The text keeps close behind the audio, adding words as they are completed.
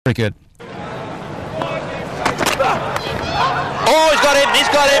wicket. Oh, he's got him,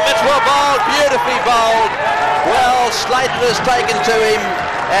 it's well bowled, beautifully bowled. Well, SLATER has taken to him,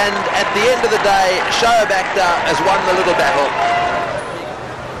 and at the end of the day, SHOAIB has won the little battle.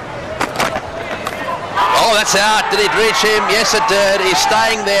 Oh, that's out. Did it reach him? Yes, it did. He's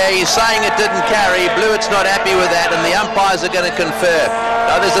staying there. He's saying it didn't carry. BLEWETT's not happy with that, and the umpires are going to confer.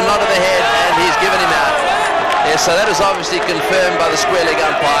 Now, there's a nod of the head, and he's given him out. Yes, so that is obviously confirmed by the square leg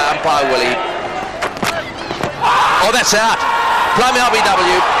umpire Willie. Oh, that's out. Plum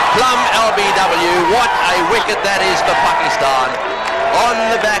LBW. What a wicket that is for Pakistan. On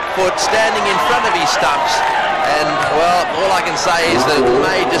the back foot, standing in front of his stumps. And, well, all I can say is that it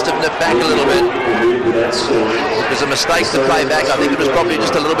may just have nipped back a little bit. It was a mistake to play back. I think it was probably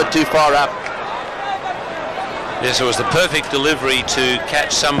just a little bit too far up. Yes, it was the perfect delivery to catch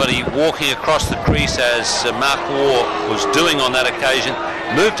somebody walking across the crease as WAGH was doing on that occasion.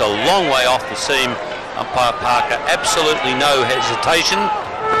 Moved a long way off the seam. Umpire Parker, absolutely no hesitation.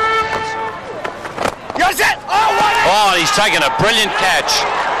 Oh, he's taken a brilliant catch.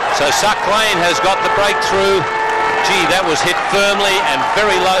 So SAQLAIN has got the breakthrough. Gee, that was hit firmly and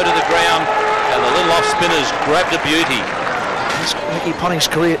very low to the ground, and the little off spinners grabbed a beauty. It's Ricky Ponting's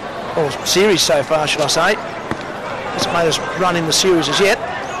career, or series so far, should I say. Hasn't made us run in the series as yet.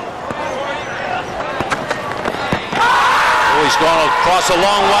 Oh, he's gone across a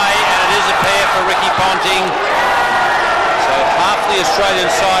long way, and it is a pair for Ricky Ponting. So half the Australian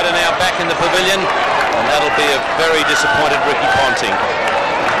side are now back in the pavilion, and that'll be a very disappointed Ricky Ponting.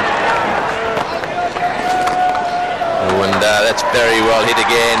 Oh, and that's very well hit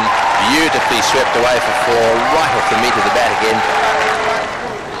again. Beautifully swept away for four, right off the meat of the bat again.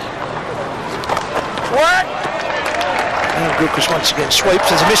 What? And GILCHRIST once again sweeps.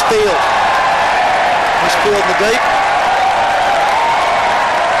 There's a misfield. Misfield in the deep.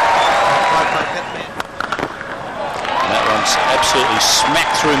 That one's absolutely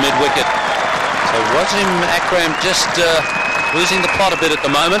smacked through mid-wicket. So Wasim AKRAM just losing the plot a bit at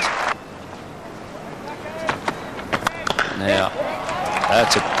the moment. Now,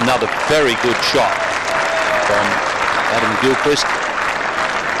 that's another very good shot from GILCHRIST.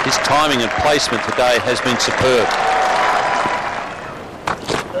 His timing and placement today has been superb.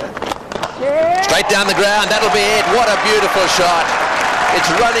 Straight down the ground, that'll be it. What a beautiful shot. It's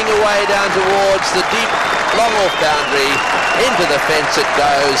running away down towards the deep long off boundary. Into the fence it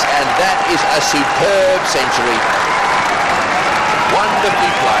goes, and that is a superb century.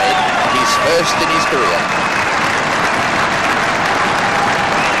 Wonderfully played. His first in his career.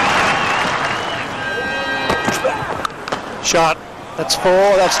 Shot. That's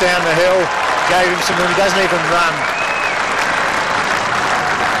four. That's down the hill. Gave him some room. He doesn't even run.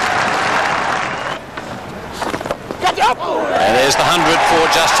 And there's the 100 for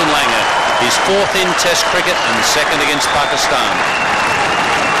Justin Langer. His fourth in Test cricket and second against Pakistan.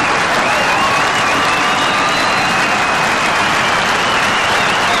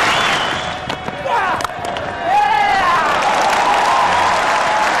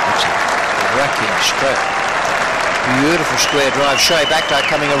 Cracking stroke. Beautiful square drive. SHOAIB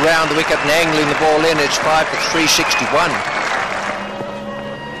coming around the wicket and angling the ball in. It's 5 for 361.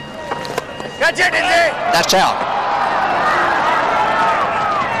 That's out.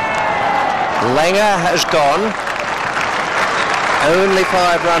 Langer has gone. Only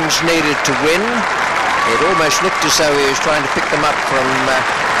 5 runs needed to win. It almost looked as though he was trying to pick them up from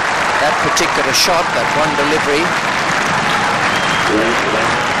that particular shot, that one delivery.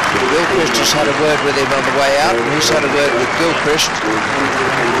 GILCHRIST has had a word with him on the way out, and he's had a word with GILCHRIST.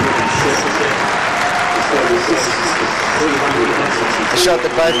 The shot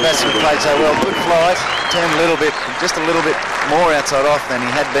that both batsmen played so well, good flight, turned a little bit, just a little bit more outside off than he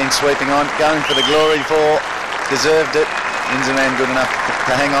had been sweeping on, going for the glory for, deserved it. INZAMAM good enough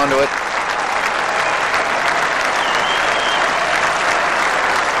to hang on to it.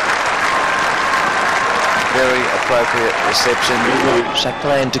 Very appropriate reception.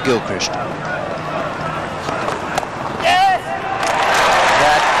 SAQLAIN to GILCHRIST.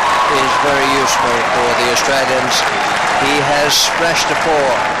 That is very useful for the Australians. He has smashed a 4.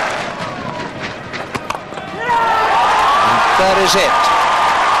 And that is it.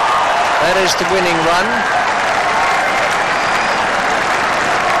 That is the winning run.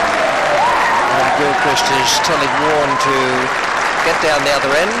 And GILCHRIST is telling WARNE to get down the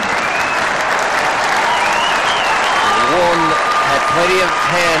other end. WARNE had plenty of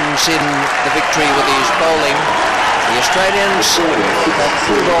hands in the victory with his bowling. The Australians have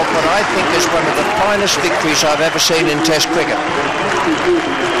pulled off what I think is one of the finest victories I've ever seen in Test cricket.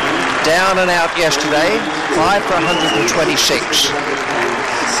 Down and out yesterday, 5 for 126.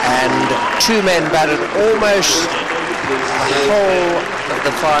 A and two men batted almost the whole of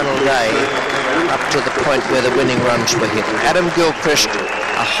the final day up to the point where the winning runs were hit. Adam Gilchrist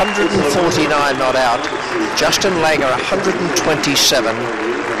 149 not out, Justin Langer 127.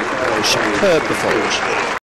 Superb performance.